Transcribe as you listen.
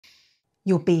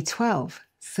your B12,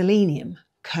 selenium,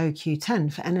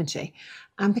 CoQ10 for energy.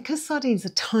 And because sardines are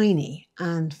tiny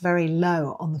and very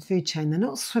low on the food chain, they're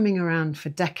not swimming around for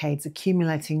decades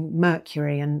accumulating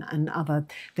mercury and other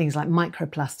things like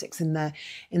microplastics in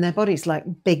their bodies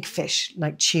like big fish,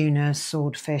 like tuna,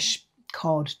 swordfish,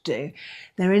 cod do.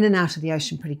 They're in and out of the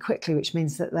ocean pretty quickly, which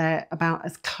means that they're about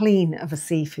as clean of a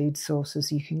seafood source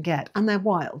as you can get. And they're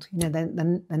wild, you know,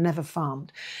 they're never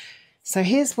farmed. So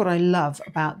here's what I love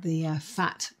about the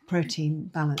fat-protein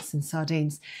balance in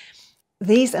sardines.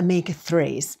 These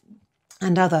omega-3s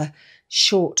and other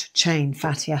short-chain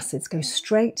fatty acids go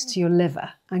straight to your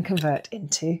liver and convert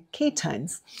into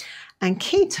ketones. And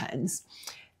ketones,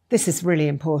 this is really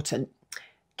important,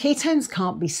 ketones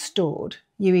can't be stored.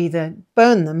 You either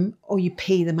burn them or you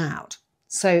pee them out.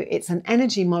 So it's an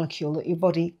energy molecule that your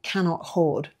body cannot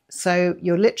hoard. So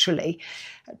you're literally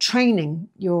training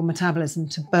your metabolism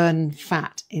to burn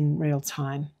fat in real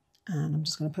time. And I'm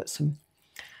just going to put some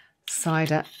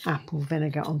cider apple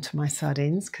vinegar onto my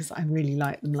sardines because I really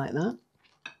like them like that.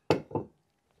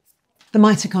 The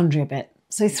mitochondria bit.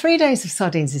 So 3 days of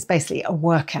sardines is basically a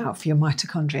workout for your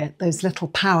mitochondria, those little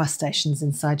power stations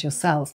inside your cells.